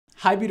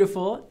Hi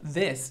beautiful,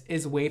 this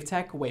is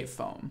Wavetech Wave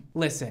Foam.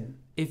 Listen,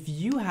 if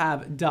you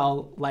have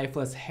dull,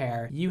 lifeless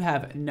hair, you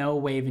have no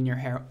wave in your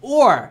hair,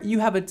 or you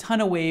have a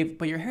ton of wave,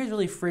 but your hair is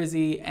really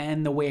frizzy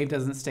and the wave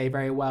doesn't stay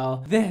very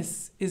well,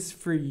 this is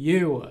for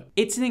you.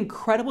 It's an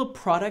incredible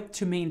product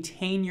to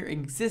maintain your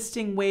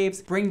existing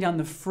waves, bring down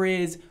the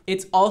frizz.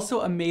 It's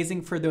also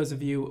amazing for those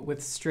of you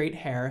with straight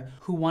hair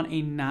who want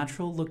a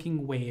natural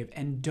looking wave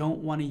and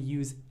don't want to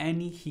use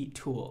any heat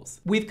tools.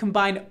 We've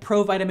combined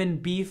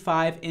provitamin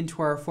B5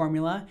 into our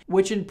formula,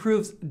 which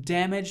improves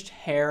damaged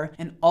hair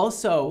and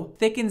also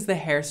thickens the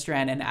hair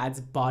strand and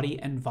adds body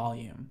and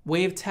volume.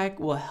 Wavetech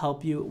will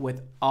help you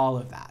with all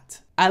of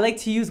that. I like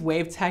to use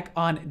Wavetech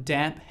on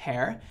damp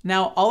hair.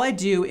 Now, all I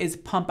do is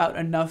pump out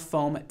enough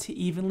foam to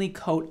evenly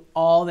coat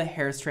all the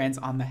hair strands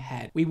on the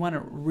head. We want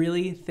it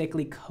really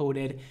thickly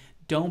coated.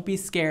 Don't be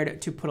scared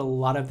to put a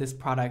lot of this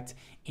product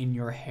in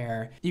your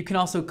hair. You can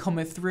also comb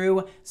it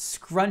through,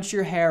 scrunch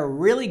your hair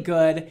really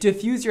good,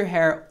 diffuse your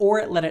hair,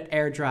 or let it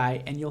air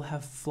dry, and you'll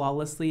have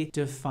flawlessly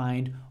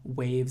defined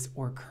waves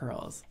or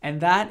curls.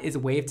 And that is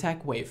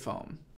Wavetech Wave Foam.